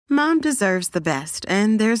Mom deserves the best,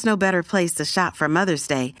 and there's no better place to shop for Mother's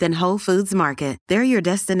Day than Whole Foods Market. They're your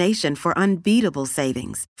destination for unbeatable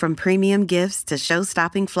savings, from premium gifts to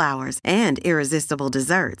show-stopping flowers and irresistible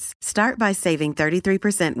desserts. Start by saving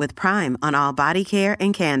 33% with Prime on all body care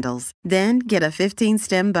and candles. Then get a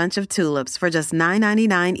 15-stem bunch of tulips for just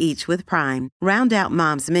 $9.99 each with Prime. Round out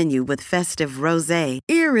Mom's menu with festive rosé,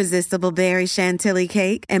 irresistible berry chantilly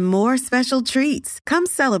cake, and more special treats. Come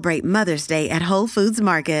celebrate Mother's Day at Whole Foods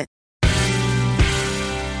Market.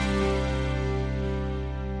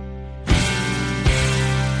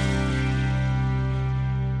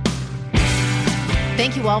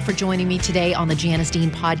 Thank you all for joining me today on the Janice Dean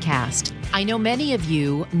podcast. I know many of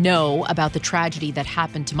you know about the tragedy that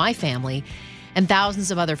happened to my family and thousands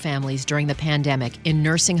of other families during the pandemic in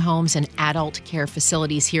nursing homes and adult care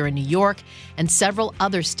facilities here in New York and several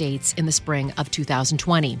other states in the spring of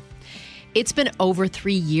 2020. It's been over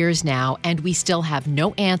 3 years now, and we still have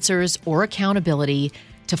no answers or accountability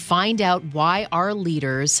to find out why our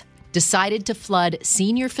leaders decided to flood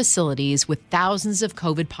senior facilities with thousands of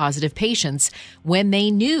COVID-positive patients when they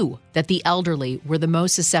knew that the elderly were the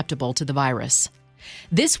most susceptible to the virus.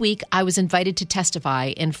 This week, I was invited to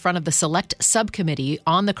testify in front of the Select Subcommittee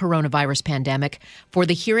on the Coronavirus Pandemic for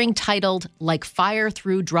the hearing titled Like Fire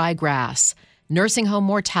Through Dry Grass, Nursing Home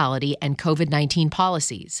Mortality and COVID-19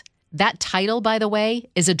 Policies. That title, by the way,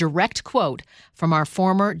 is a direct quote from our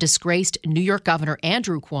former disgraced New York Governor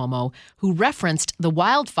Andrew Cuomo, who referenced the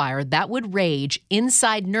wildfire that would rage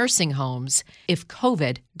inside nursing homes if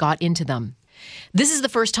COVID got into them. This is the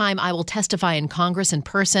first time I will testify in Congress in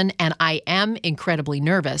person, and I am incredibly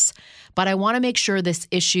nervous, but I want to make sure this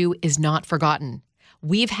issue is not forgotten.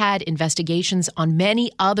 We've had investigations on many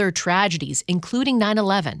other tragedies, including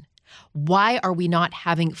 9/11. Why are we not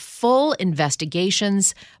having full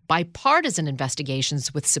investigations, bipartisan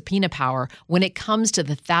investigations with subpoena power when it comes to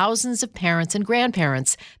the thousands of parents and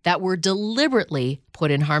grandparents that were deliberately put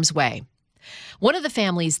in harm's way? One of the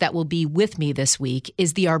families that will be with me this week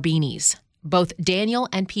is the Arbenis. Both Daniel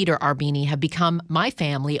and Peter Arbini have become my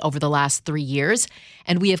family over the last 3 years,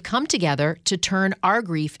 and we have come together to turn our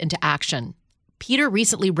grief into action. Peter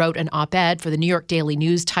recently wrote an op-ed for the New York Daily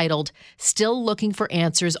News titled, "Still Looking for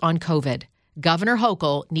Answers on COVID. Governor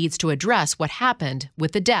Hochul Needs to Address What Happened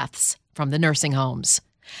with the Deaths from the Nursing Homes."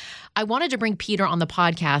 I wanted to bring Peter on the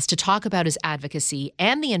podcast to talk about his advocacy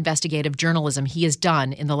and the investigative journalism he has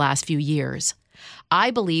done in the last few years. I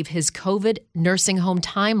believe his COVID nursing home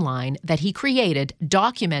timeline that he created,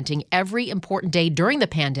 documenting every important day during the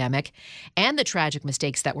pandemic and the tragic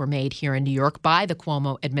mistakes that were made here in New York by the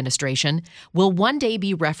Cuomo administration, will one day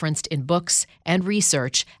be referenced in books and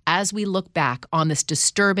research as we look back on this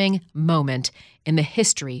disturbing moment in the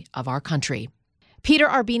history of our country. Peter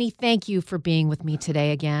Arbini, thank you for being with me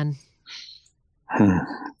today again.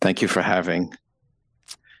 Thank you for having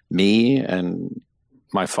me and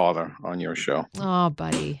my father on your show. Oh,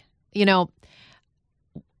 buddy. You know,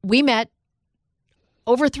 we met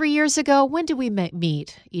over 3 years ago. When did we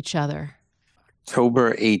meet each other?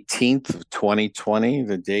 October 18th of 2020,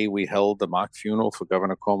 the day we held the mock funeral for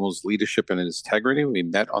Governor Cuomo's leadership and integrity. We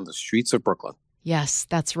met on the streets of Brooklyn. Yes,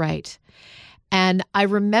 that's right. And I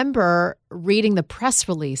remember reading the press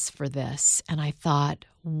release for this, and I thought,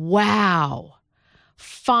 wow,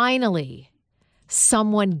 finally,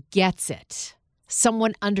 someone gets it.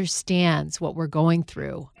 Someone understands what we're going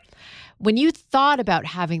through. When you thought about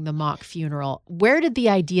having the mock funeral, where did the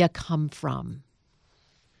idea come from?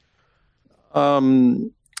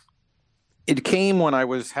 It came when I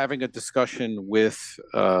was having a discussion with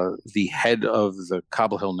the head of the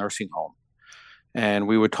Cobble Hill Nursing Home. And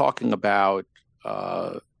we were talking about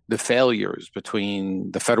the failures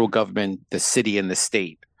between the federal government, the city, and the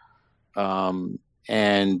state.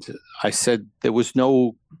 And I said there was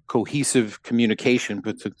no cohesive communication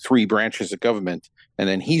between the three branches of government. And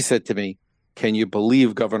then he said to me, "Can you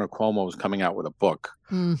believe Governor Cuomo is coming out with a book?"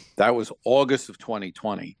 That was August of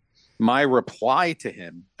 2020. My reply to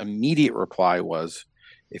him, immediate reply, was,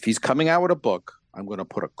 if he's coming out with a book, I'm going to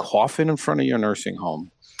put a coffin in front of your nursing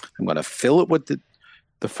home. I'm going to fill it with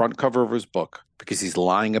the front cover of his book because he's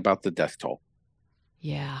lying about the death toll.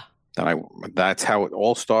 Yeah. That's how it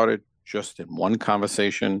all started. Just in one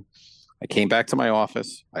conversation, I came back to my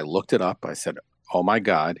office. I looked it up. I said, oh, my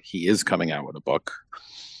God, he is coming out with a book.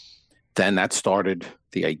 Then that started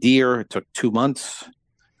the idea. It took 2 months,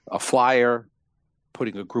 a flyer,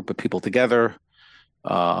 putting a group of people together,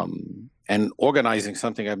 and organizing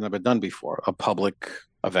something I've never done before, a public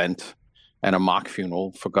event and a mock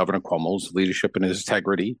funeral for Governor Cuomo's leadership and his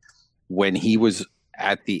integrity when he was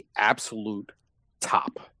at the absolute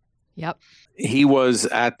top. Yep. He was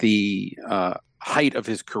at the height of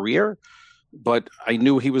his career, but I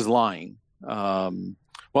knew he was lying.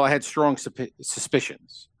 Well, I had strong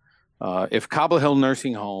suspicions. If Cobble Hill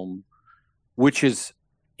Nursing Home, which is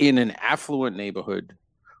in an affluent neighborhood,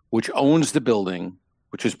 which owns the building,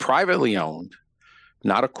 which is privately owned,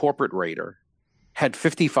 not a corporate raider, had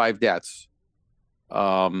 55 deaths,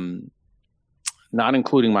 not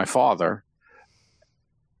including my father,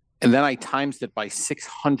 and then I times it by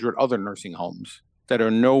 600 other nursing homes that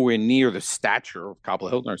are nowhere near the stature of Cobble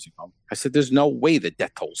Hill Nursing Home. I said, there's no way the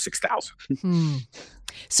death toll is 6,000.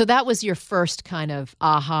 So that was your first kind of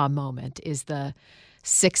aha moment, is the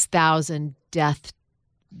 6,000 death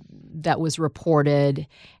that was reported,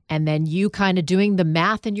 and then you kind of doing the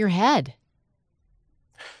math in your head.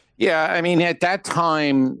 Yeah, I mean, at that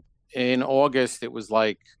time in August, it was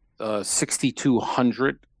like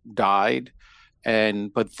 6,200 died.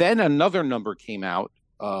 But then another number came out,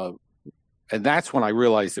 and that's when I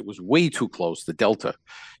realized it was way too close, the Delta.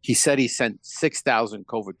 He said he sent 6,000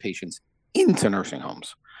 COVID patients into nursing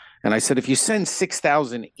homes. And I said, if you send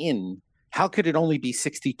 6,000 in, how could it only be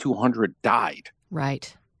 6,200 died?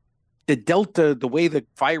 Right. The Delta, the way the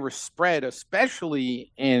virus spread,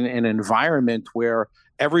 especially in an environment where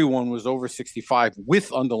everyone was over 65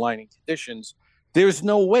 with underlying conditions, there's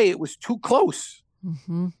no way, it was too close.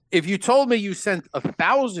 Mm-hmm. If you told me you sent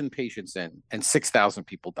 1,000 patients in and 6,000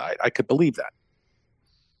 people died, I could believe that.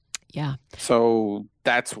 Yeah. So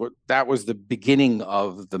that was the beginning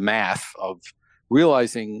of the math of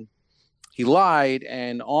realizing he lied.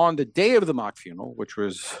 And on the day of the mock funeral, which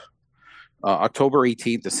was October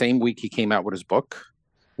 18th, the same week he came out with his book,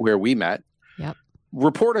 where we met, yep,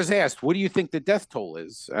 reporters asked, what do you think the death toll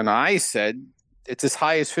is? And I said, it's as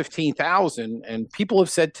high as 15,000. And people have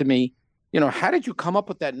said to me, how did you come up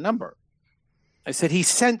with that number? I said, he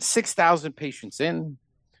sent 6,000 patients in.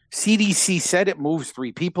 CDC said it moves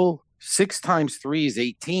 3 people. 6 times 3 is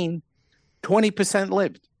 18. 20%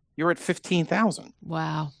 lived. You're at 15,000.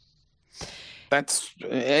 Wow.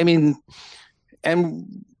 And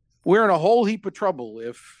we're in a whole heap of trouble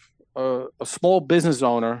if a small business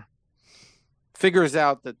owner figures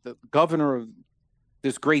out that the governor of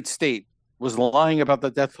this great state was lying about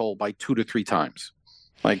the death toll by 2 to 3 times.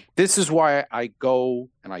 Like, this is why I go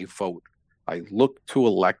and I vote. I look to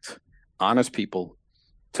elect honest people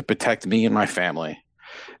to protect me and my family.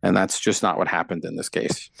 And that's just not what happened in this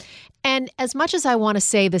case. And as much as I want to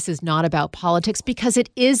say this is not about politics, because it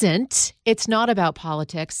isn't, it's not about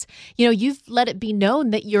politics. You've let it be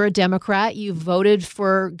known that you're a Democrat. You voted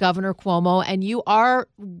for Governor Cuomo, and you are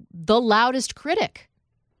the loudest critic.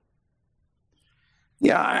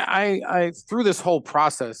 Yeah, I through this whole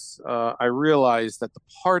process, I realized that the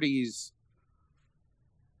parties,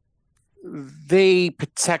 they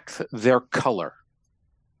protect their color.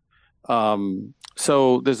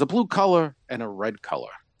 So there's a blue color and a red color.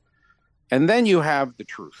 And then you have the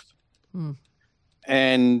truth.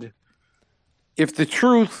 And if the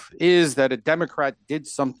truth is that a Democrat did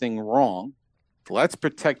something wrong, let's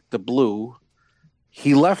protect the blue.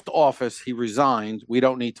 He left office, he resigned, we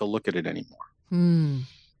don't need to look at it anymore. And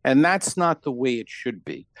that's not the way it should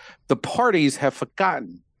be. The parties have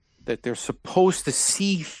forgotten that they're supposed to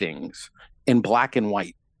see things in black and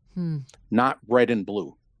white, not red and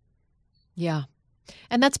blue. Yeah.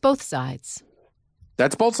 And that's both sides.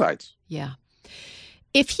 That's both sides. Yeah.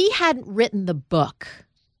 If he hadn't written the book,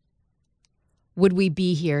 would we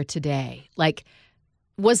be here today? Like,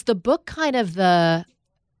 was the book kind of the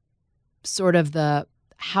sort of the,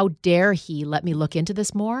 how dare he let me look into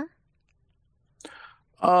this more?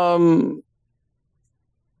 The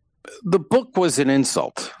book was an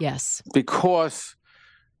insult. Yes. Because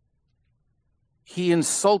he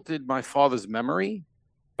insulted my father's memory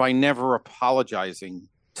by never apologizing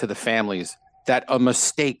to the families that a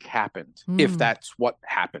mistake happened, if that's what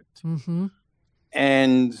happened. Mm-hmm.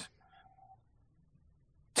 And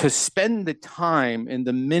to spend the time in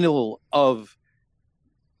the middle of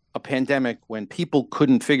a pandemic when people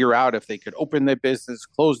couldn't figure out if they could open their business,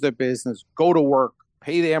 close their business, go to work,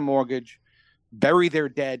 pay their mortgage, bury their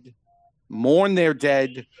dead, mourn their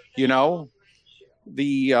dead, it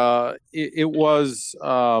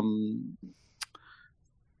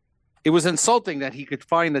was insulting that he could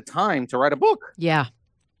find the time to write a book. Yeah.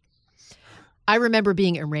 I remember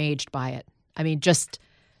being enraged by it. I mean, just,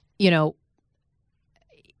 he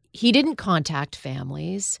didn't contact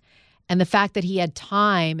families. And the fact that he had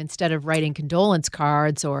time, instead of writing condolence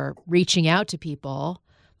cards or reaching out to people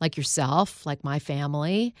like yourself, like my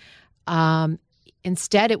family,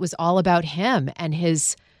 instead it was all about him and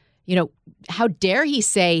his, how dare he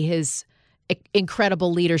say his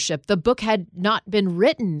incredible leadership. The book had not been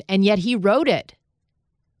written, and yet he wrote it.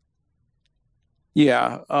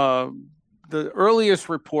 Yeah. The earliest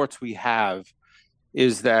reports we have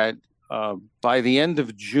is that by the end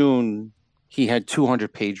of June, he had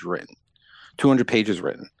 200 pages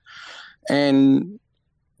written. And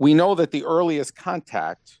we know that the earliest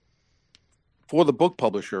contact for the book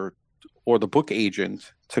publisher or the book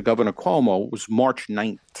agent to Governor Cuomo was March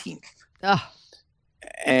 19th. Oh.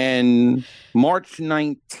 And March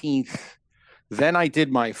 19th, then I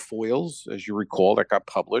did my foils, as you recall, that got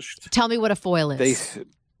published. Tell me what a foil is.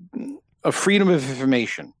 A Freedom of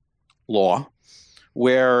Information law,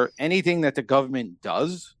 where anything that the government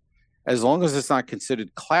does, as long as it's not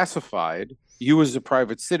considered classified, you as a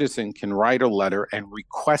private citizen can write a letter and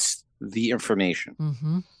request the information.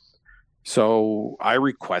 Mm-hmm. So I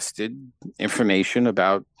requested information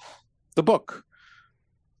about the book,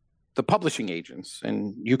 the publishing agents,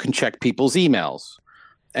 and you can check people's emails.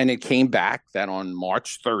 And it came back that on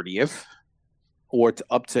March 30th, or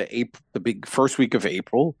up to April, the big first week of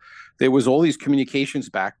April, there was all these communications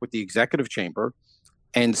back with the executive chamber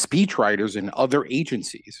and speechwriters and other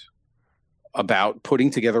agencies about putting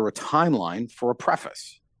together a timeline for a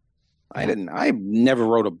preface. I never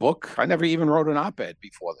wrote a book. I never even wrote an op-ed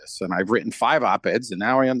before this. And I've written 5 op-eds, and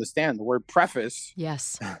now I understand the word preface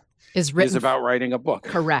is about writing a book.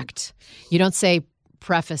 Correct. You don't say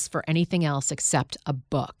preface for anything else except a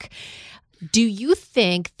book. Do you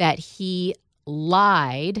think that he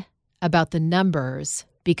lied about the numbers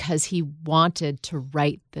because he wanted to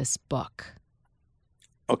write this book?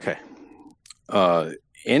 Okay.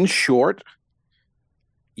 In short,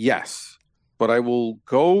 yes. But I will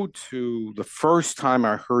go to the first time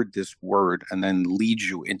I heard this word and then lead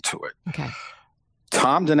you into it. Okay.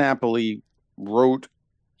 Tom DiNapoli wrote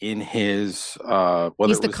in his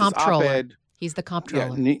He's the comptroller. He's the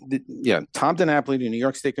comptroller. Tom DiNapoli, the New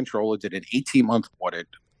York State Comptroller, did an 18-month audit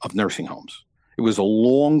of nursing homes. It was a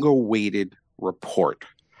longer-awaited report.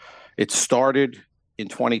 It started in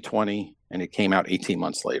 2020, and it came out 18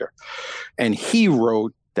 months later. And he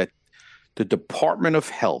wrote that the Department of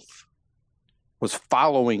Health was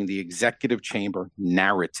following the executive chamber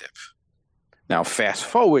narrative. Now, fast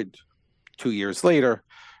forward 2 years later,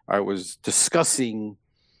 I was discussing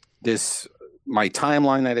my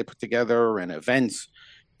timeline that I put together and events,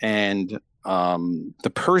 and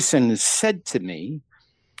the person said to me,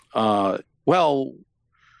 well,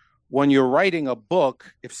 when you're writing a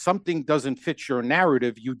book, if something doesn't fit your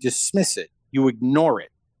narrative, you dismiss it, you ignore it.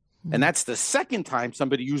 Mm-hmm. And that's the second time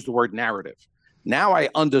somebody used the word narrative. Now I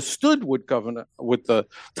understood what Tom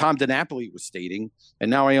DiNapoli was stating, and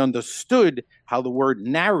now I understood how the word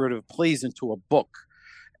narrative plays into a book.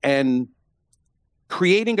 And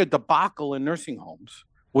creating a debacle in nursing homes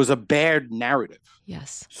was a bad narrative.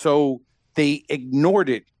 Yes. So they ignored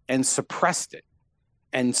it and suppressed it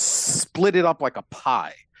and split it up like a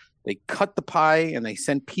pie. They cut the pie and they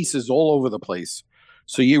sent pieces all over the place.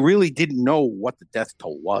 So you really didn't know what the death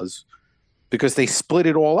toll was because they split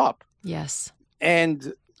it all up. Yes.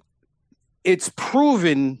 And it's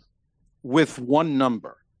proven with one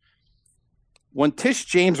number. When Tish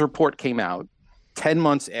James' report came out, 10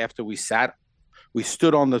 months after we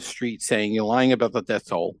stood on the street saying, you're lying about the death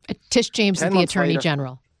toll. Tish James is the Attorney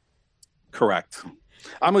General. Correct.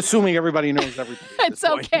 I'm assuming everybody knows everything. It's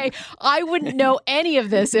okay. I wouldn't know any of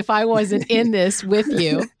this if I wasn't in this with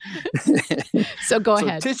you. So go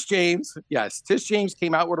ahead. Tish James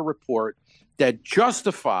came out with a report that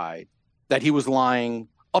justified that he was lying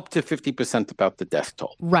up to 50% about the death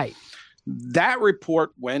toll. Right. That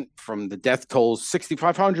report went from the death toll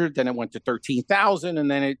 6,500, then it went to 13,000, and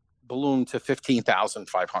then it ballooned to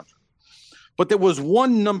 15,500. But there was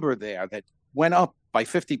one number there that went up by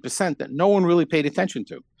 50% that no one really paid attention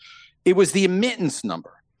to. It was the admittance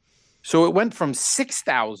number. So it went from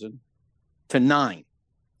 6,000 to 9.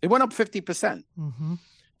 It went up 50%. Mm-hmm.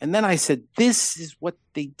 And then I said, this is what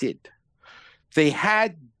they did. They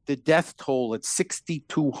had the death toll at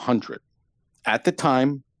 6,200. At the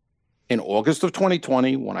time, in August of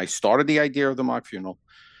 2020, when I started the idea of the mock funeral,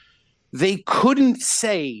 they couldn't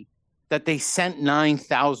say that they sent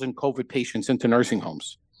 9,000 COVID patients into nursing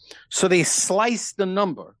homes. So they sliced the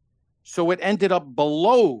number. So it ended up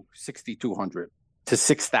below 6,200 to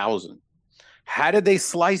 6,000. How did they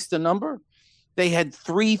slice the number? They had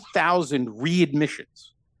 3,000 readmissions.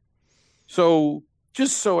 So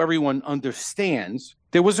just so everyone understands,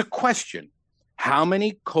 there was a question. How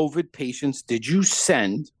many COVID patients did you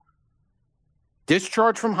send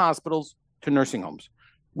discharged from hospitals to nursing homes?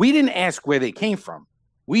 We didn't ask where they came from.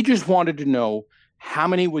 We just wanted to know how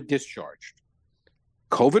many were discharged.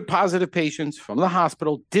 COVID positive patients from the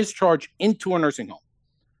hospital discharged into a nursing home.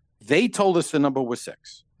 They told us the number was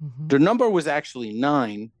 6. Mm-hmm. The number was actually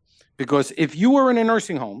 9 Because if you were in a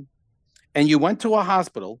nursing home and you went to a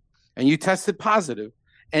hospital and you tested positive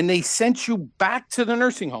and they sent you back to the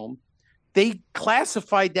nursing home, they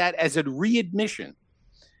classified that as a readmission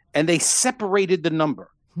and they separated the number.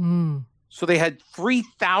 So they had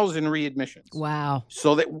 3,000 readmissions. Wow.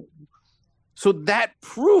 So that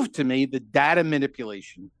proved to me the data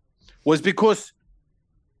manipulation was because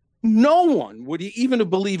no one would even have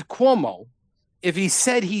believed Cuomo if he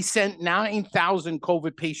said he sent 9,000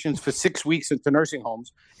 COVID patients for 6 weeks into nursing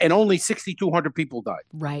homes and only 6,200 people died.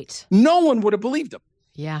 Right. No one would have believed him.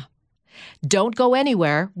 Yeah. Don't go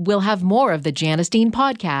anywhere. We'll have more of the Janice Dean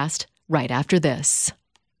podcast right after this.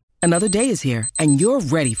 Another day is here, and you're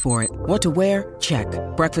ready for it. What to wear? Check.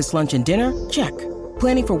 Breakfast, lunch, and dinner? Check.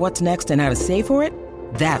 Planning for what's next and how to save for it?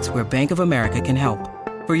 That's where Bank of America can help.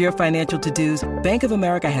 For your financial to-dos, Bank of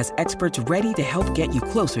America has experts ready to help get you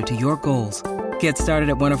closer to your goals. Get started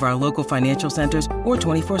at one of our local financial centers or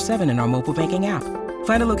 24/7 in our mobile banking app.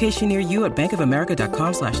 Find a location near you at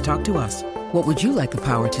bankofamerica.com/talktous. What would you like the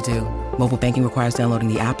power to do? Mobile banking requires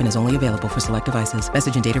downloading the app and is only available for select devices.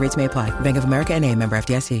 Message and data rates may apply. Bank of America N.A., member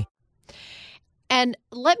FDIC. And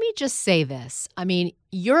let me just say this. I mean,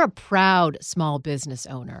 you're a proud small business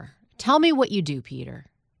owner. Tell me what you do, Peter.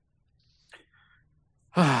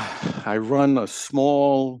 I run a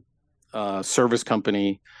small service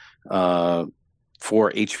company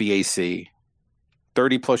for HVAC,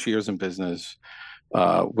 30 plus years in business.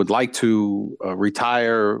 Would like to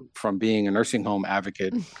retire from being a nursing home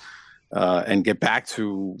advocate and get back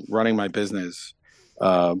to running my business.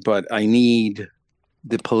 But I need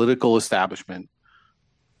the political establishment,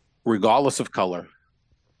 regardless of color,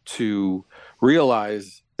 to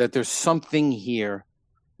realize that there's something here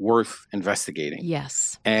worth investigating.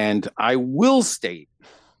 Yes. And I will state,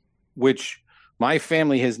 which my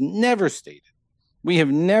family has never stated, we have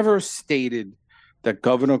never stated that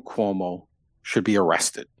Governor Cuomo should be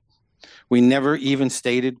arrested. We never even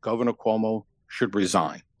stated Governor Cuomo should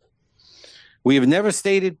resign. We have never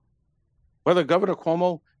stated whether Governor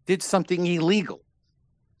Cuomo did something illegal.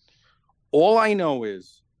 All I know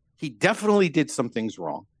is he definitely did some things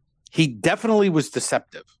wrong. He definitely was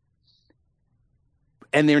deceptive.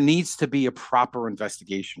 And there needs to be a proper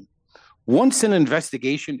investigation. Once an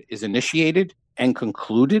investigation is initiated and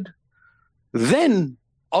concluded, then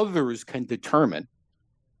others can determine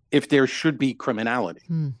if there should be criminality.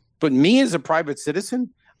 But me as a private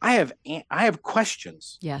citizen, I have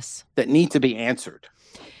questions that need to be answered.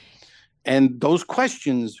 And those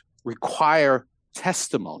questions require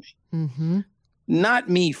testimony, not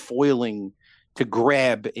me foiling to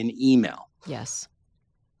grab an email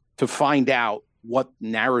to find out what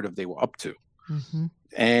narrative they were up to.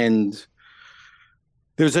 And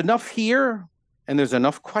there's enough here and there's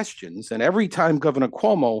enough questions. And every time Governor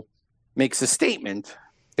Cuomo makes a statement,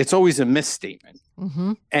 it's always a misstatement.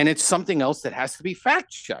 And it's something else that has to be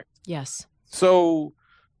fact-checked. Yes. So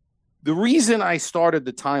the reason I started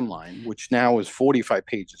the timeline, which now is 45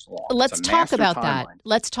 pages long. Let's talk about that.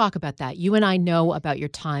 Let's talk about that. You and I know about your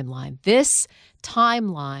timeline. This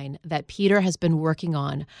timeline that Peter has been working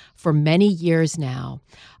on for many years now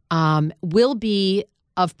will be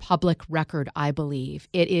of public record, I believe.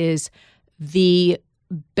 It is the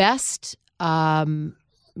best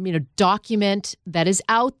document that is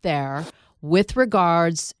out there with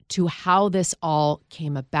regards to how this all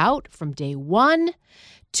came about from day one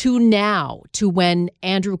to now, to when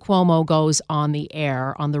Andrew Cuomo goes on the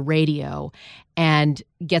air, on the radio, and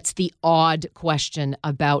gets the odd question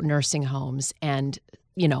about nursing homes and,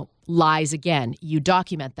 lies again. You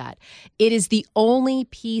document that. It is the only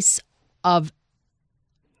piece of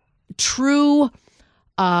truth,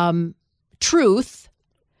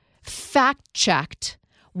 fact-checked,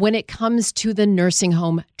 when it comes to the nursing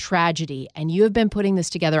home tragedy. And you have been putting this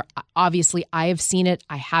together. Obviously, I have seen it.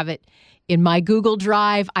 I have it in my Google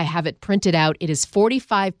Drive. I have it printed out. It is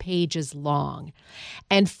 45 pages long.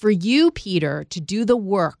 And for you, Peter, to do the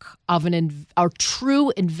work of a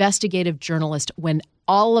true investigative journalist when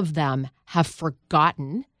all of them have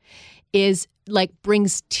forgotten is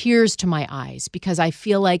brings tears to my eyes, because I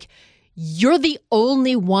feel like you're the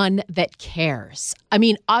only one that cares. I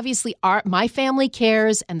mean, obviously, my family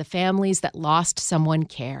cares and the families that lost someone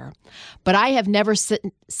care. But I have never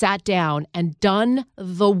sat down and done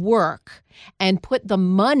the work and put the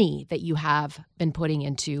money that you have been putting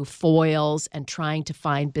into foils and trying to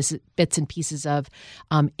find bits and pieces of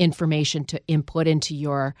information to input into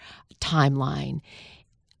your timeline.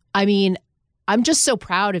 I mean, I'm just so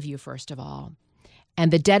proud of you, first of all.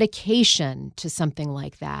 And the dedication to something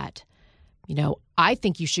like that. I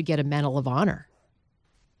think you should get a Medal of Honor.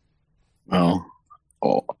 Well,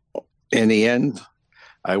 in the end,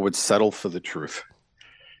 I would settle for the truth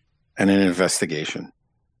and an investigation.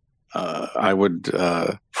 I would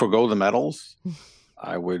forgo the medals.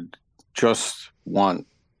 I would just want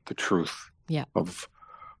the truth of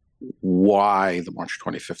why the March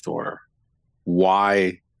 25th order,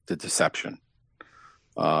 why the deception,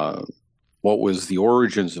 what was the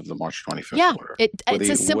origins of the March 25th order. It's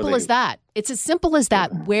as simple as that. It's as simple as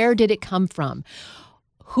that. Where did it come from?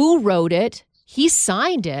 Who wrote it? He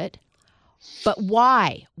signed it. But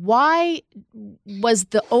why? Why was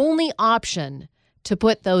the only option to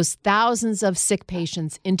put those thousands of sick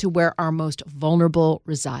patients into where our most vulnerable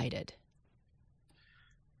resided?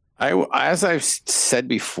 As I've said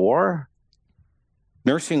before,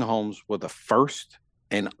 nursing homes were the first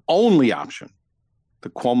and only option the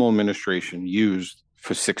Cuomo administration used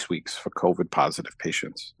for 6 weeks for COVID positive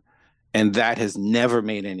patients. And that has never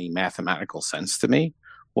made any mathematical sense to me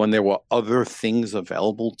when there were other things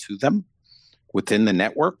available to them within the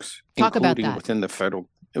networks, including within the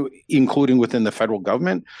federal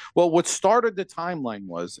government. Well, what started the timeline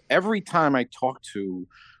was every time I talked to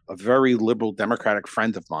a very liberal Democratic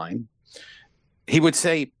friend of mine, he would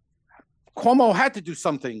say, Cuomo had to do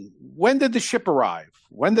something. When did the ship arrive?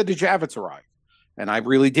 When did the Javits arrive? And I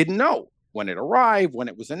really didn't know when it arrived, when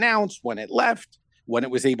it was announced, when it left, when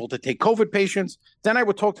it was able to take COVID patients. Then I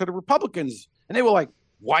would talk to the Republicans and they were like,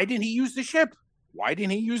 why didn't he use the ship? Why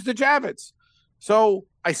didn't he use the Javits? So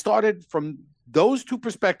I started from those two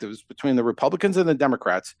perspectives between the Republicans and the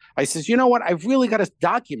Democrats. I says, you know what? I've really got to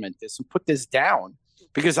document this and put this down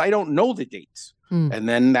because I don't know the dates. And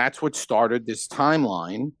then that's what started this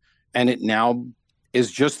timeline. And it now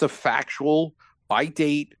is just a factual by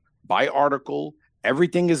date, by article.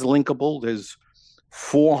 Everything is linkable. There's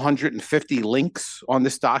 450 links on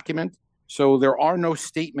this document. So there are no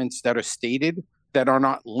statements that are stated that are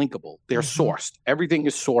not linkable. They're sourced. Everything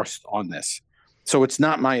is sourced on this. So it's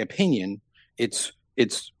not my opinion. It's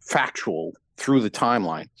factual through the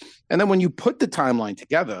timeline. And then when you put the timeline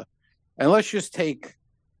together, and let's just take,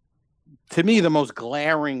 to me, the most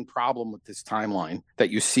glaring problem with this timeline that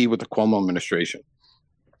you see with the Cuomo administration.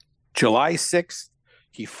 July 6th,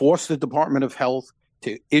 he forced the Department of Health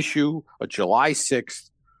to issue a July 6th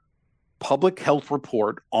public health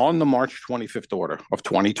report on the March 25th order of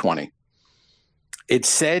 2020. It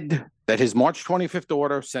said that his March 25th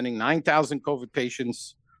order, sending 9,000 COVID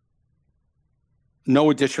patients,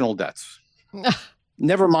 no additional deaths.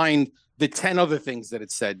 Never mind the 10 other things that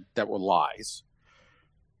it said that were lies.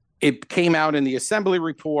 It came out in the Assembly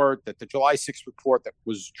report, that the July 6th report that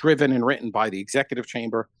was driven and written by the executive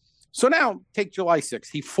chamber. So now take July 6th.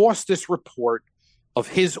 He forced this report of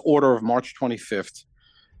his order of March 25th.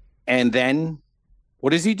 And then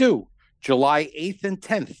what does he do? July 8th and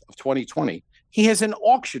 10th of 2020, he has an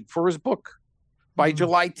auction for his book. By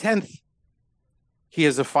July 10th, he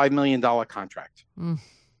has a $5 million contract.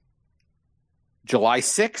 July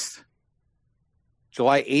 6th,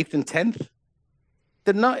 July 8th and 10th,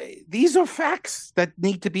 these are facts that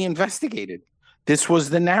need to be investigated. This was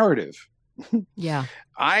the narrative. Yeah.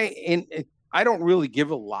 I don't really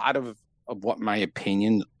give a lot of what my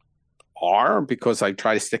opinion are because I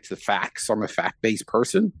try to stick to the facts. I'm a fact-based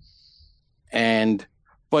person.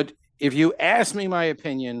 But if you ask me my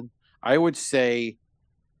opinion, I would say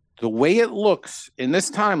the way it looks in this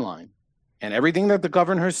timeline and everything that the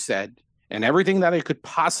governor has said and everything that I could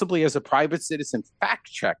possibly as a private citizen fact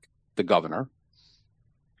check the governor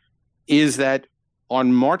is that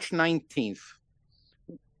on March 19th,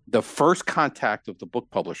 the first contact of the book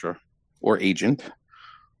publisher or agent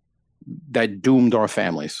that doomed our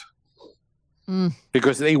families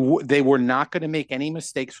because they were not going to make any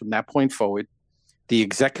mistakes from that point forward. The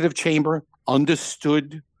executive chamber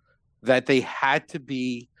understood that they had to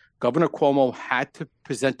be, Governor Cuomo had to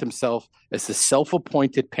present himself as the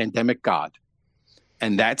self-appointed pandemic god.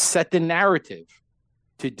 And that set the narrative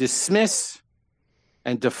to dismiss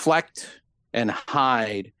and deflect and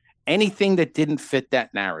hide anything that didn't fit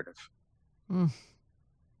that narrative.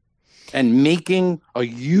 And making a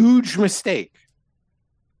huge mistake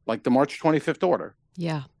like the March 25th order.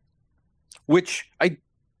 Yeah. Which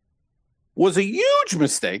was a huge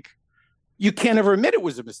mistake. You can't ever admit it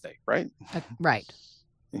was a mistake, right? Right.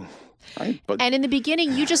 Right. And in the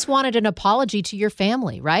beginning, you just wanted an apology to your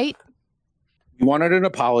family, right? We wanted an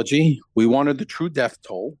apology. We wanted the true death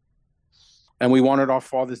toll. And we wanted our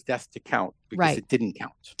father's death to count because it didn't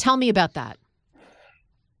count. Tell me about that.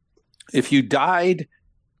 If you died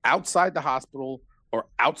outside the hospital or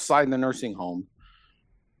outside the nursing home,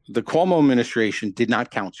 the Cuomo administration did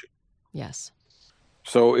not count you. Yes.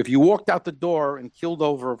 So if you walked out the door and killed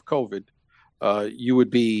over of COVID, you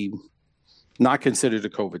would be not considered a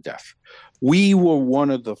COVID death. We were one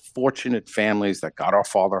of the fortunate families that got our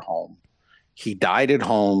father home. He died at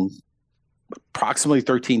home approximately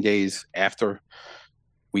 13 days after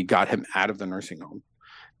we got him out of the nursing home.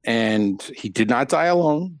 And he did not die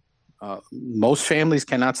alone. Most families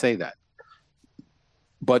cannot say that.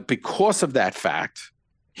 But because of that fact,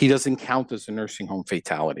 he doesn't count as a nursing home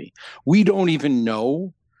fatality. We don't even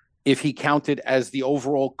know if he counted as the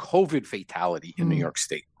overall COVID fatality in New York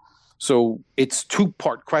State. So it's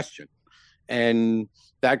two-part question. And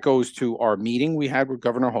that goes to our meeting we had with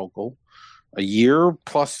Governor Hochul. A year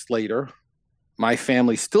plus later, my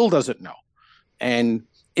family still doesn't know. And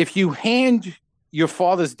if you hand your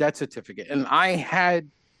father's death certificate, and I had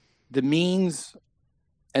the means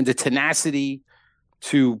and the tenacity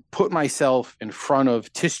to put myself in front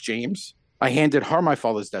of Tish James, I handed her my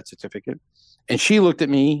father's death certificate, and she looked at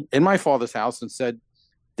me in my father's house and said,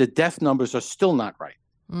 the death numbers are still not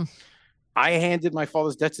right. I handed my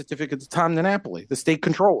father's death certificate to Tom DiNapoli, the state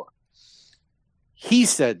controller. He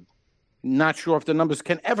said, not sure if the numbers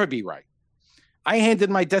can ever be right. I handed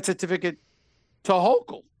my death certificate to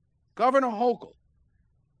Hochul, Governor Hochul.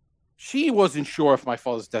 She wasn't sure if my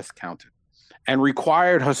father's death counted and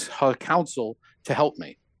required her counsel to help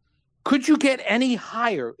me. Could you get any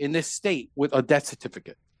higher in this state with a death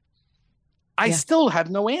certificate? I still have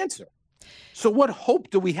no answer. So what hope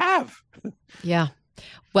do we have? Yeah.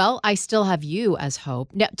 Well, I still have you as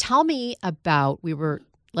hope. Now, tell me about,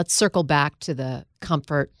 let's circle back to the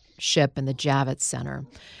Comfort Ship and the Javits Center.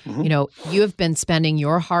 You know, you have been spending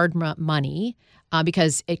your hard money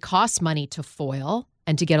because it costs money to foil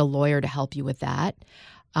and to get a lawyer to help you with that.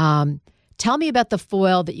 Tell me about the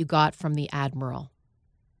foil that you got from the Admiral.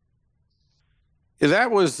 That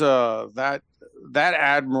was that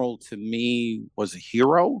Admiral to me was a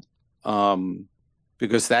hero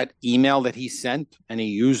because that email that he sent, and he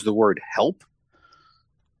used the word help.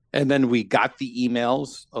 And then we got the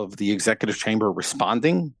emails of the executive chamber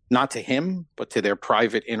responding, not to him, but to their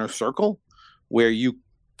private inner circle, where you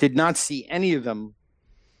did not see any of them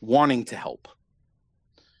wanting to help.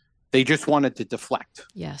 They just wanted to deflect.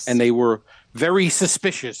 Yes. And they were very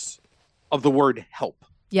suspicious of the word help.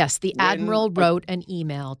 Yes, the Admiral wrote an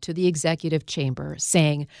email to the executive chamber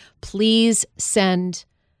saying, please send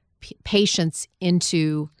patients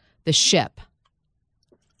into the ship.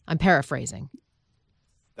 I'm paraphrasing.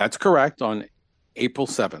 That's correct. On April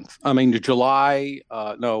 7th.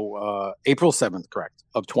 April 7th, correct,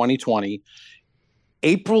 of 2020.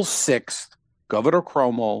 April 6th, Governor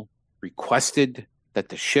Cuomo requested that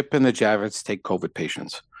the ship and the Javits take COVID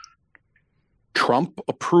patients. Trump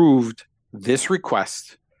approved this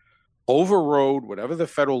request, overrode whatever the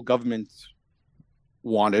federal government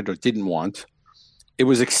wanted or didn't want. It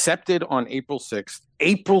was accepted on April 6th.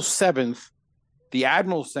 April 7th, the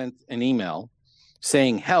Admiral sent an email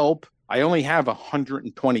saying, help, I only have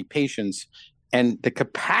 120 patients, and the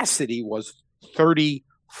capacity was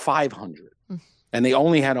 3,500. And they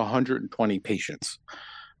only had 120 patients.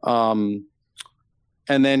 And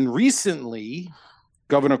then recently,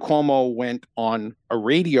 Governor Cuomo went on a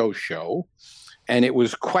radio show, and it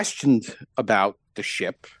was questioned about the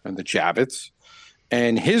ship and the Javits.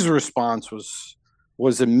 And his response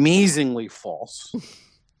was amazingly false,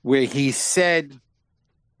 where he said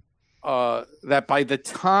that by the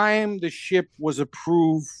time the ship was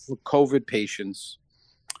approved for COVID patients,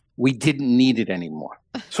 we didn't need it anymore.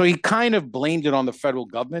 So he kind of blamed it on the federal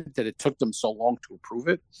government that it took them so long to approve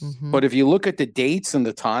it. But if you look at the dates and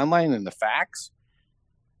the timeline and the facts,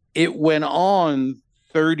 it went on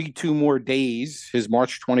 32 more days, his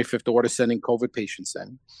March 25th order sending COVID patients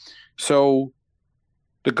in. So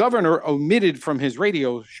the governor omitted from his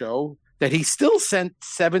radio show that he still sent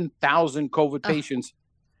 7,000 COVID patients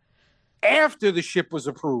after the ship was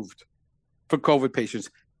approved for COVID patients,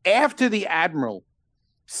 after the Admiral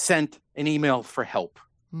sent an email for help.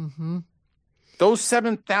 Those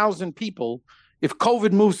 7,000 people, if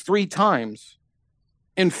COVID moves 3 times,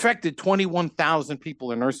 infected 21,000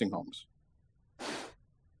 people in nursing homes.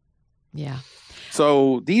 Yeah.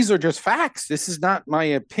 So these are just facts. This is not my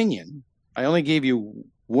opinion. I only gave you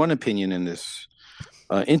one opinion in this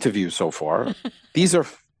interview so far. These are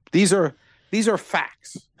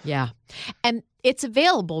facts. Yeah. And it's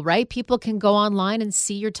available, right? People can go online and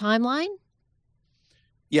see your timeline?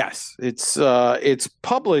 Yes, it's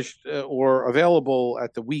published or available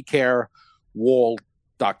at the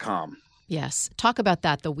WeCareWall.com. Yes. Talk about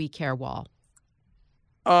that, the We Care Wall.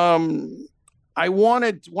 I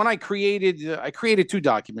created 2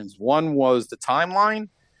 documents. One was the timeline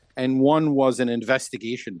and one was an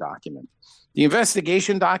investigation document. The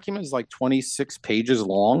investigation document is like 26 pages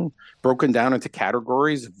long, broken down into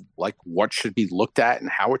categories of like what should be looked at and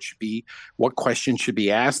how it should be, what questions should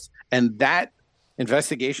be asked. And that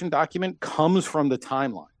investigation document comes from the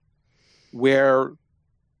timeline where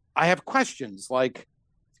I have questions like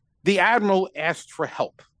the admiral asked for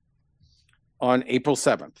help on April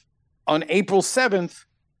 7th. On April 7th,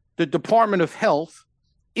 the Department of Health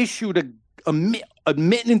issued a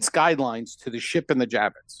maintenance guidelines to the ship and the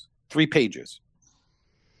Javits, 3 pages.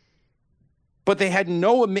 But they had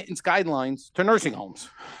no admittance guidelines to nursing homes.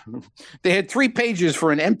 They had 3 pages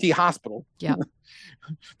for an empty hospital. Yeah.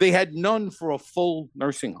 They had none for a full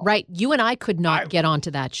nursing home. Right. You and I could not get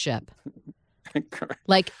onto that ship.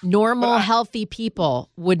 Like normal, healthy people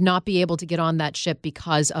would not be able to get on that ship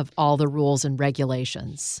because of all the rules and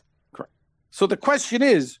regulations. Correct. So the question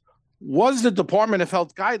is, was the Department of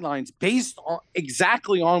Health guidelines based on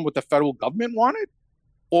exactly on what the federal government wanted?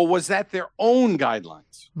 Or was that their own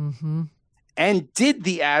guidelines? Mm-hmm. And did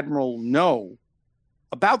the admiral know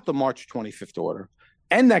about the March 25th order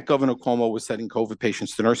and that Governor Cuomo was sending COVID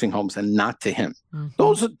patients to nursing homes and not to him?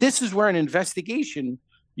 Mm-hmm. This is where an investigation,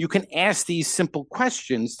 you can ask these simple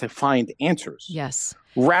questions to find answers. Yes.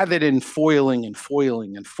 Rather than foiling and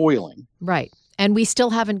foiling and foiling. Right. And we still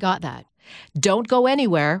haven't got that. Don't go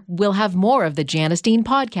anywhere. We'll have more of the Janice Dean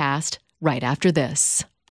podcast right after this.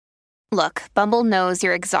 Look, Bumble knows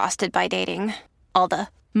you're exhausted by dating. All the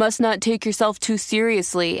must not take yourself too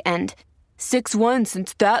seriously and 6'1"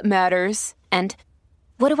 since that matters. And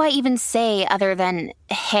what do I even say other than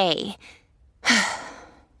hey?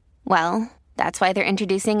 Well, that's why they're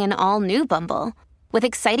introducing an all-new Bumble with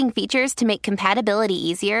exciting features to make compatibility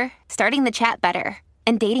easier, starting the chat better,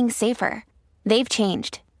 and dating safer. They've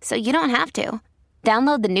changed, so you don't have to.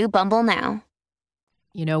 Download the new Bumble now.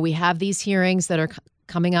 You know, we have these hearings that are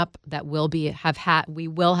coming up that we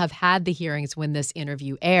will have had the hearings when this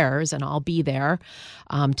interview airs, and I'll be there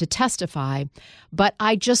to testify. But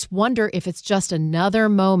I just wonder if it's just another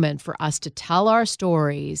moment for us to tell our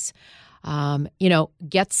stories,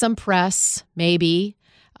 get some press, maybe,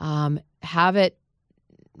 have it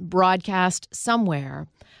broadcast somewhere.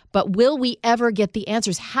 But will we ever get the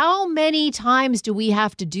answers? How many times do we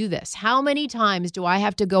have to do this? How many times do I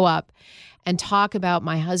have to go up and talk about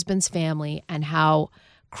my husband's family and how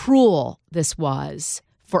cruel this was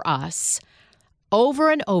for us over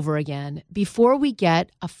and over again before we get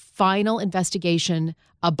a final investigation,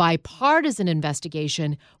 a bipartisan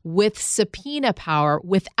investigation with subpoena power?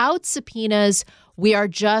 Without subpoenas, we are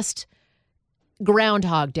just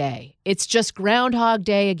Groundhog Day. It's just Groundhog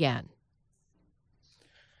Day again.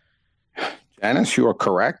 Janice, you are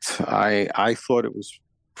correct. I thought it was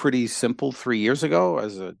pretty simple 3 years ago.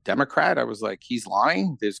 As a Democrat, I was like, he's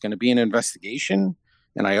lying. There's going to be an investigation.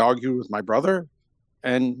 And I argued with my brother,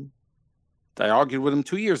 and I argued with him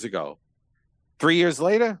 2 years ago. 3 years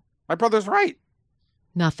later, my brother's right.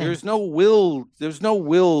 Nothing. There's no will. There's no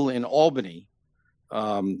will in Albany.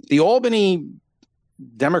 The Albany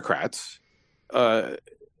Democrats,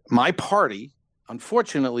 my party,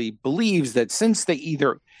 unfortunately, believes that since they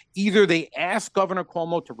either they asked Governor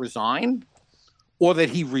Cuomo to resign or that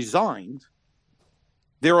he resigned,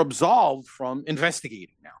 they're absolved from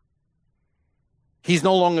investigating now. He's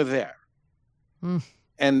no longer there.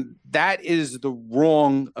 And that is the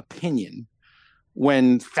wrong opinion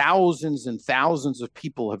when thousands and thousands of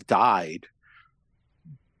people have died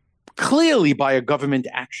clearly by a government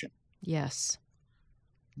action. Yes.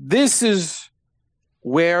 This is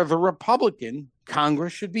where the Republican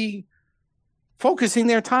Congress should be focusing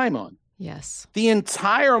their time on. Yes. The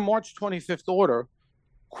entire March 25th order,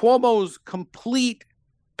 Cuomo's complete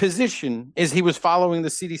position is he was following the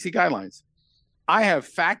CDC guidelines. I have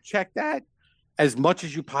fact-checked that as much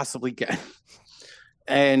as you possibly can.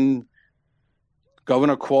 And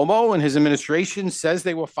Governor Cuomo and his administration says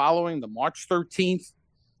they were following the March 13th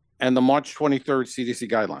and the March 23rd CDC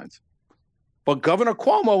guidelines. But Governor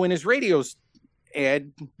Cuomo in his radio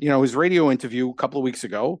ad, his radio interview a couple of weeks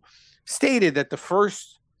ago, stated that the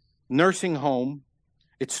first nursing home,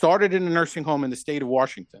 it started in a nursing home in the state of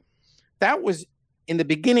Washington. That was in the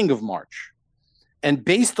beginning of March. And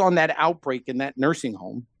based on that outbreak in that nursing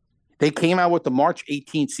home, they came out with the March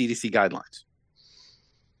 18th CDC guidelines.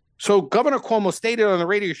 So Governor Cuomo stated on the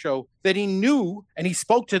radio show that he knew and he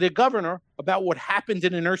spoke to the governor about what happened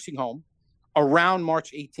in a nursing home around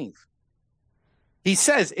March 18th. He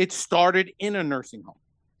says it started in a nursing home.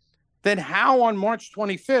 Then how on March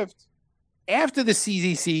 25th, after the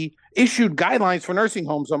CDC issued guidelines for nursing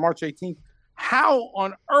homes on March 18th, how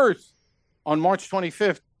on earth on March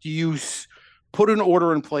 25th do you put an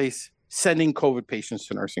order in place sending COVID patients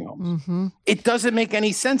to nursing homes. It doesn't make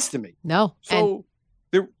any sense to me. No. So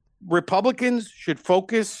the Republicans should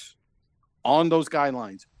focus on those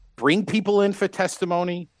guidelines. Bring people in for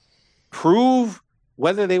testimony. Prove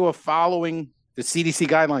whether they were following the CDC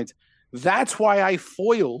guidelines. That's why I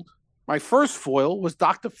foiled. My first foil was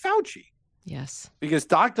Dr. Fauci. Yes. Because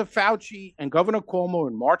Dr. Fauci and Governor Cuomo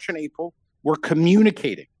in March and April were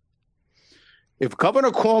communicating. If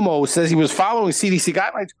Governor Cuomo says he was following CDC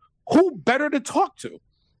guidelines, who better to talk to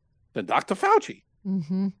than Dr. Fauci?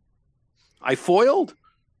 I foiled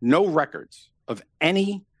no records of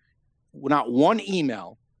any, not one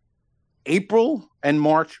email, April and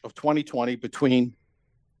March of 2020 between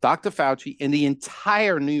Dr. Fauci and the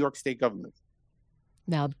entire New York State government.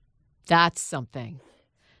 Now, that's something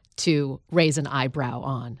to raise an eyebrow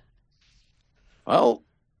on. Well,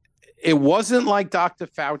 it wasn't like Dr.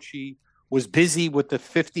 Fauci was busy with the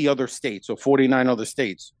 50 other states or 49 other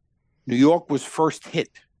states. New York was first hit.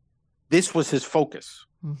 This was his focus.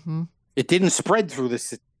 It didn't spread through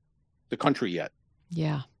the country yet.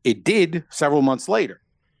 Yeah. It did several months later.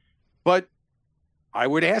 But I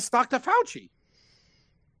would ask Dr. Fauci,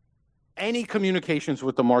 any communications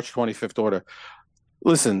with the March 25th order?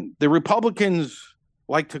 Listen, the Republicans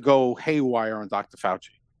like to go haywire on Dr. Fauci.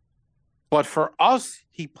 But for us,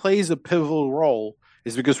 he plays a pivotal role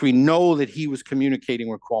is because we know that he was communicating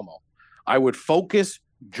with Cuomo. I would focus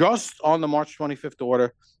just on the March 25th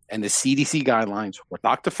order and the CDC guidelines with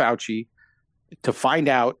Dr. Fauci to find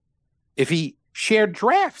out if he shared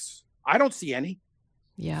drafts. I don't see any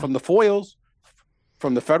from the foils,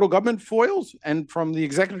 from the federal government foils, and from the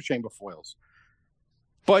executive chamber foils.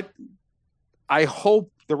 But I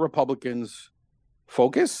hope the Republicans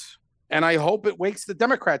focus, and I hope it wakes the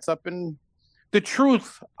Democrats up, and the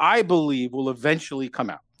truth, I believe, will eventually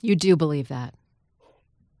come out. You do believe that?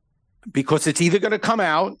 Because it's either going to come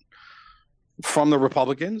out from the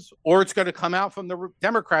Republicans or it's going to come out from the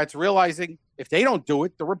Democrats realizing if they don't do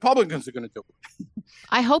it, the Republicans are going to do it.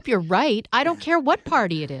 I hope you're right. I don't care what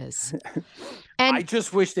party it is. And I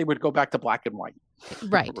just wish they would go back to black and white.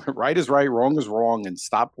 Right. Right is right, wrong is wrong, and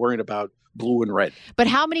stop worrying about blue and red. But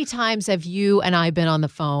how many times have you and I been on the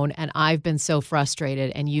phone and I've been so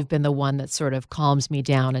frustrated and you've been the one that sort of calms me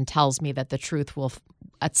down and tells me that the truth will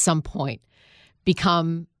at some point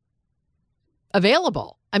become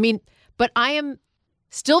available? I mean, but I am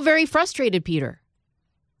still very frustrated, Peter.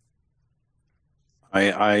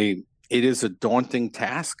 It is a daunting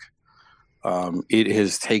task. It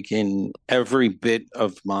has taken every bit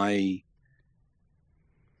of my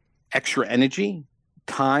extra energy,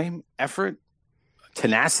 time, effort,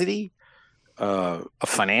 tenacity, a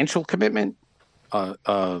financial commitment.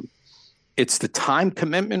 It's the time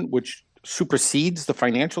commitment which supersedes the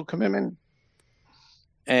financial commitment.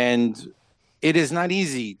 And it is not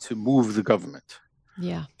easy to move the government.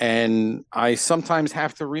 Yeah. And I sometimes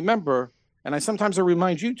have to remember, and I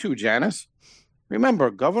remind you too, Janice,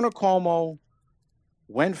 remember, Governor Cuomo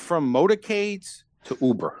went from motorcades to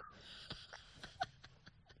Uber.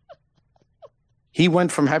 He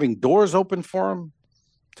went from having doors open for him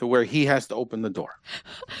to where he has to open the door.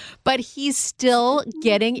 But he's still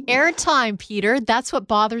getting airtime, Peter. That's what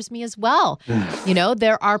bothers me as well. You know,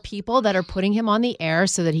 there are people that are putting him on the air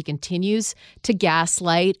so that he continues to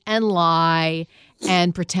gaslight and lie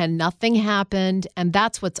and pretend nothing happened. And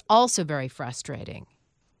that's what's also very frustrating.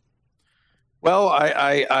 Well,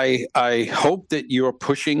 I hope that you're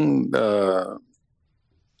pushing that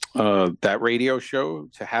radio show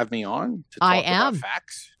to have me on to talk about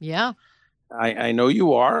facts. Yeah. I know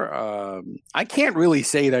you are. I can't really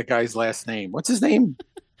say that guy's last name. What's his name?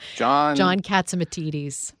 John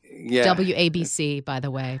Catsimatidis. Yeah. WABC, by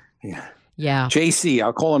the way. Yeah. Yeah. JC.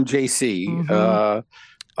 I'll call him JC.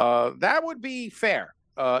 Mm-hmm. That would be fair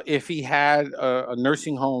if he had a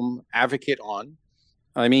nursing home advocate on.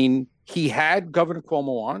 I mean, he had Governor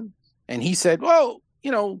Cuomo on, and he said, well,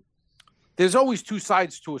 you know, there's always two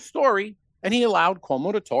sides to a story, and he allowed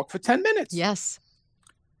Cuomo to talk for 10 minutes. Yes.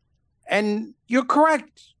 And you're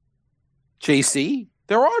correct, JC.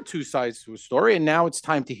 There are two sides to a story, and now it's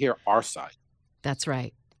time to hear our side. That's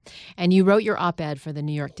right. And you wrote your op-ed for the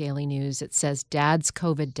New York Daily News. It says, Dad's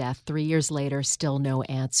COVID death, 3 years later, still no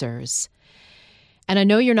answers. And I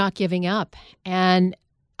know you're not giving up. And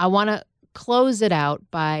I want to close it out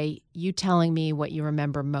by you telling me what you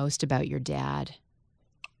remember most about your dad.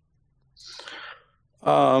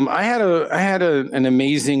 I had an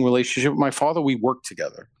amazing relationship with my father. We worked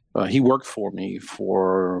together. He worked for me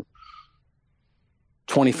for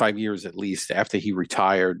 25 years at least after he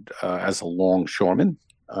retired as a longshoreman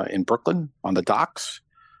in Brooklyn on the docks.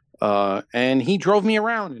 And he drove me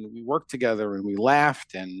around, and we worked together, and we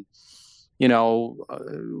laughed. And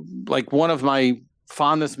Like one of my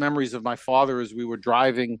fondest memories of my father is we were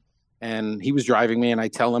driving and he was driving me and I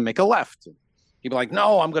tell him, make a left. He'd be like,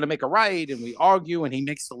 no, I'm going to make a right. And we argue and he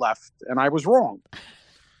makes the left and I was wrong.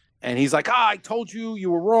 And he's like, I told you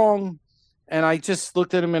were wrong. And I just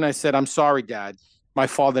looked at him and I said, I'm sorry, Dad. My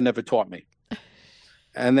father never taught me.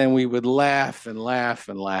 And then we would laugh and laugh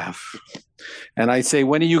and laugh. And I say,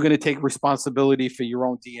 when are you going to take responsibility for your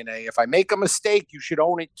own DNA? If I make a mistake, you should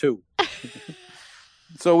own it too.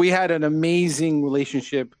 So we had an amazing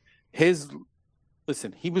relationship.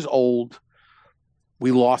 Listen, he was old.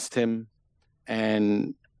 We lost him.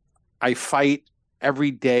 And I fight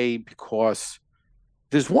every day because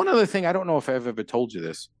there's one other thing. I don't know if I've ever told you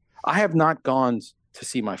this. I have not gone to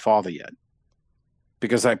see my father yet.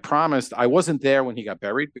 Because I promised, I wasn't there when he got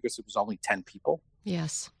buried because it was only 10 people.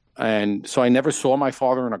 Yes. And so I never saw my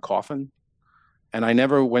father in a coffin. And I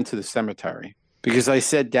never went to the cemetery because I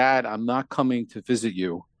said, Dad, I'm not coming to visit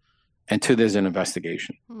you until there's an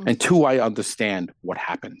investigation. Until I understand what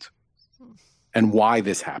happened and why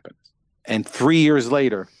this happened. And 3 years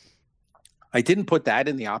later, I didn't put that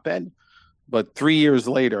in the op-ed, but 3 years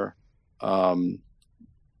later, I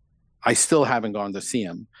still haven't gone to see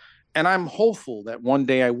him. And I'm hopeful that one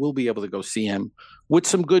day I will be able to go see him with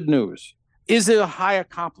some good news. Is it a high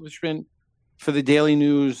accomplishment for the Daily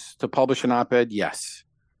News to publish an op-ed? Yes.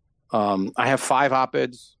 I have 5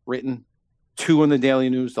 op-eds written, 2 in the Daily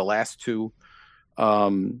News, the last 2.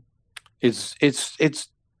 It's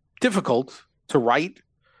difficult to write.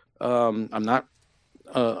 I'm not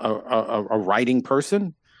a writing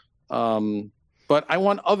person, but I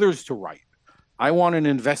want others to write. I want an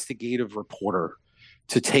investigative reporter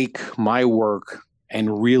to take my work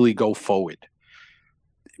and really go forward.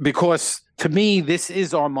 Because to me, this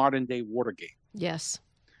is our modern day Watergate. Yes.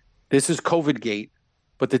 This is COVIDgate.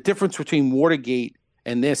 But the difference between Watergate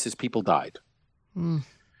and this is people died.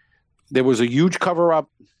 There was a huge cover-up,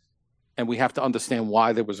 and we have to understand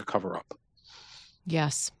why there was a cover-up.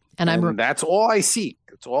 Yes. And that's all I seek.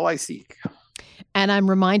 That's all I seek. And I'm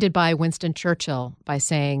reminded by Winston Churchill by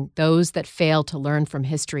saying, those that fail to learn from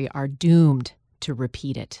history are doomed to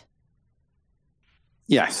repeat it.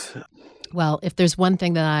 Yes. Well, if there's one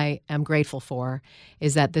thing that I am grateful for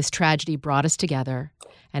is that this tragedy brought us together,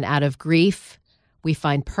 and out of grief, we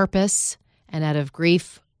find purpose, and out of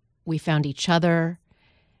grief, we found each other.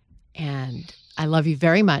 And I love you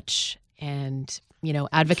very much. And,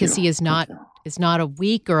 advocacy is not a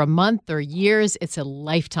week or a month or years. It's a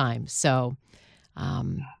lifetime. So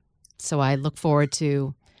I look forward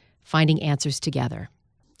to finding answers together.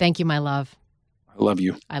 Thank you, my love. I love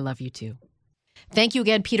you. I love you too. Thank you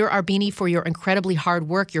again, Peter Arbini, for your incredibly hard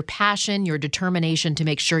work, your passion, your determination to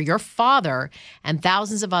make sure your father and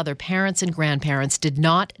thousands of other parents and grandparents did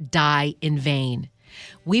not die in vain.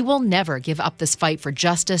 We will never give up this fight for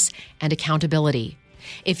justice and accountability.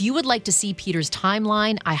 If you would like to see Peter's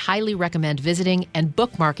timeline, I highly recommend visiting and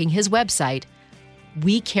bookmarking his website,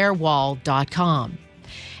 wecarewall.com.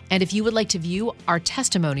 And if you would like to view our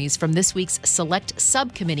testimonies from this week's select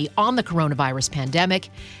subcommittee on the coronavirus pandemic,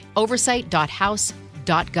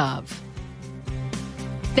 oversight.house.gov.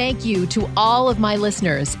 Thank you to all of my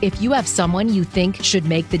listeners. If you have someone you think should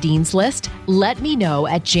make the Dean's List, let me know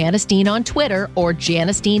at Janice Dean on Twitter or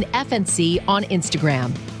Janice Dean FNC on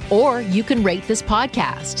Instagram. Or you can rate this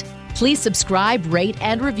podcast. Please subscribe, rate,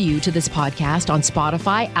 and review to this podcast on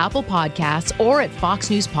Spotify, Apple Podcasts, or at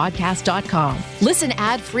foxnewspodcast.com. Listen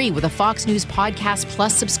ad-free with a Fox News Podcast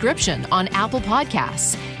Plus subscription on Apple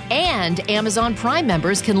Podcasts. And Amazon Prime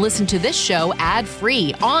members can listen to this show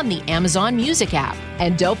ad-free on the Amazon Music app.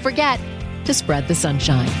 And don't forget to spread the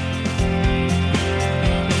sunshine.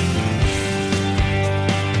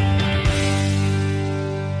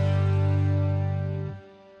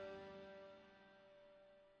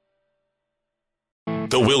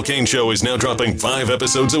 The Will Cain Show is now dropping 5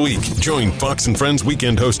 episodes a week. Join Fox & Friends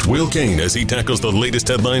weekend host Will Cain as he tackles the latest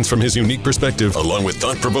headlines from his unique perspective, along with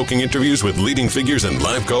thought-provoking interviews with leading figures and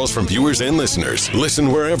live calls from viewers and listeners.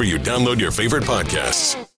 Listen wherever you download your favorite podcasts.